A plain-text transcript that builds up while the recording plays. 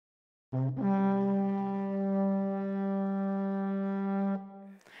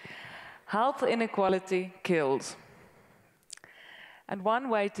Health inequality kills. And one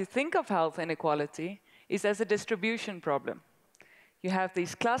way to think of health inequality is as a distribution problem. You have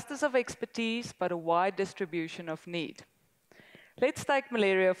these clusters of expertise, but a wide distribution of need. Let's take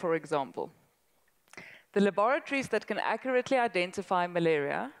malaria, for example. The laboratories that can accurately identify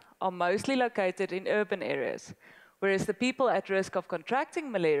malaria are mostly located in urban areas, whereas the people at risk of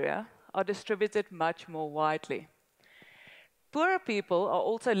contracting malaria are distributed much more widely. Poorer people are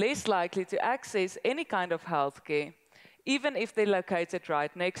also less likely to access any kind of healthcare, even if they're located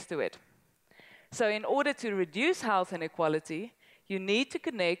right next to it. So in order to reduce health inequality, you need to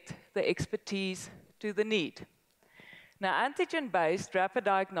connect the expertise to the need. Now, antigen-based rapid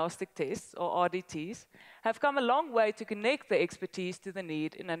diagnostic tests, or RDTs, have come a long way to connect the expertise to the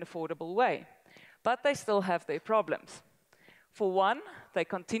need in an affordable way, but they still have their problems. For one, they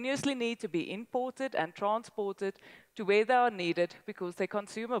continuously need to be imported and transported to where they are needed because they're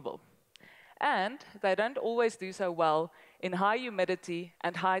consumable. And they don't always do so well in high humidity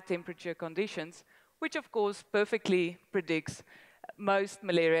and high temperature conditions, which of course perfectly predicts most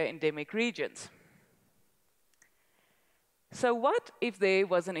malaria endemic regions. So what if there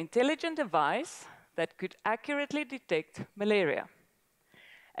was an intelligent device that could accurately detect malaria?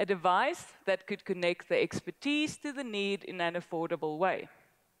 A device that could connect the expertise to the need in an affordable way.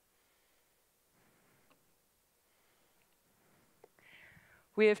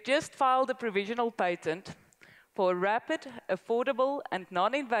 We have just filed a provisional patent for a rapid, affordable, and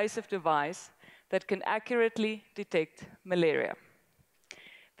non-invasive device that can accurately detect malaria.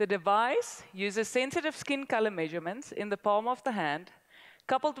 The device uses sensitive skin color measurements in the palm of the hand,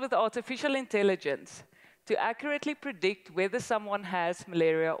 coupled with artificial intelligence, to accurately predict whether someone has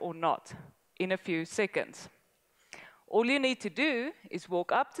malaria or not in a few seconds. All you need to do is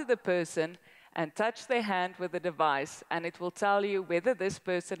walk up to the person and touch their hand with the device, and it will tell you whether this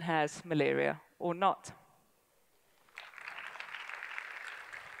person has malaria or not.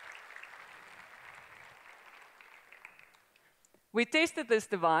 We tested this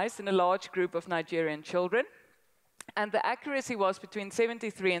device in a large group of Nigerian children, and the accuracy was between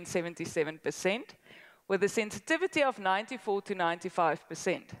 73% and 77%, with a sensitivity of 94% to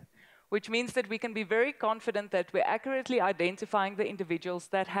 95%, which means that we can be very confident that we're accurately identifying the individuals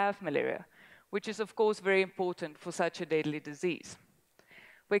that have malaria, which is of course very important for such a deadly disease.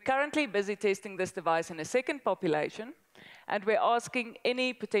 We're currently busy testing this device in a second population, and we're asking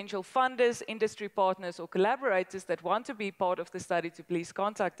any potential funders, industry partners, or collaborators that want to be part of the study to please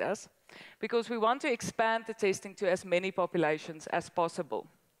contact us, because we want to expand the testing to as many populations as possible.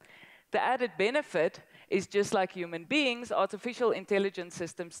 The added benefit is, just like human beings, artificial intelligence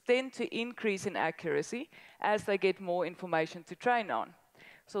systems tend to increase in accuracy as they get more information to train on.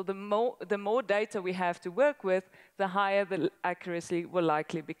 So the more data we have to work with, the higher the accuracy will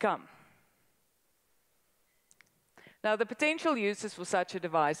likely become. Now, the potential uses for such a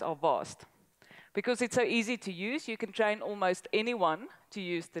device are vast. Because it's so easy to use, you can train almost anyone to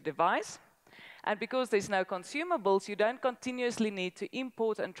use the device. And because there's no consumables, you don't continuously need to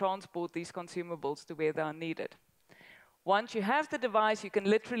import and transport these consumables to where they are needed. Once you have the device, you can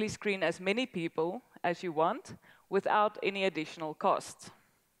literally screen as many people as you want without any additional costs.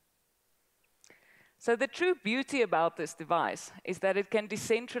 So the true beauty about this device is that it can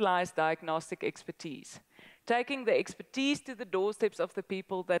decentralize diagnostic expertise, taking the expertise to the doorsteps of the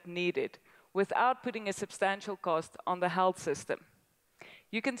people that need it without putting a substantial cost on the health system.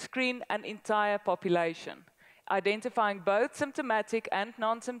 You can screen an entire population, identifying both symptomatic and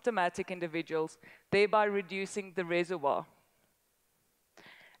non-symptomatic individuals, thereby reducing the reservoir.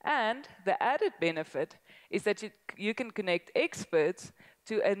 And the added benefit is that you can connect experts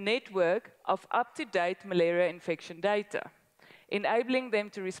to a network of up-to-date malaria infection data, enabling them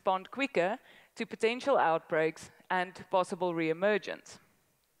to respond quicker to potential outbreaks and possible re-emergence.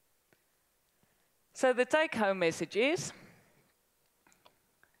 So the take-home message is,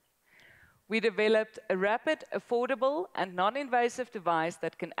 we developed a rapid, affordable, and non-invasive device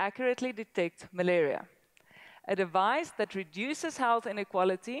that can accurately detect malaria. A device that reduces health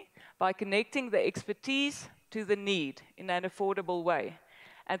inequality by connecting the expertise to the need in an affordable way,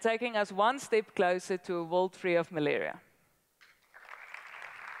 and taking us one step closer to a world free of malaria.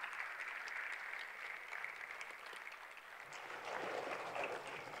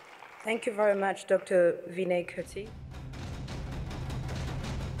 Thank you very much, Dr. Vinet Coetzee.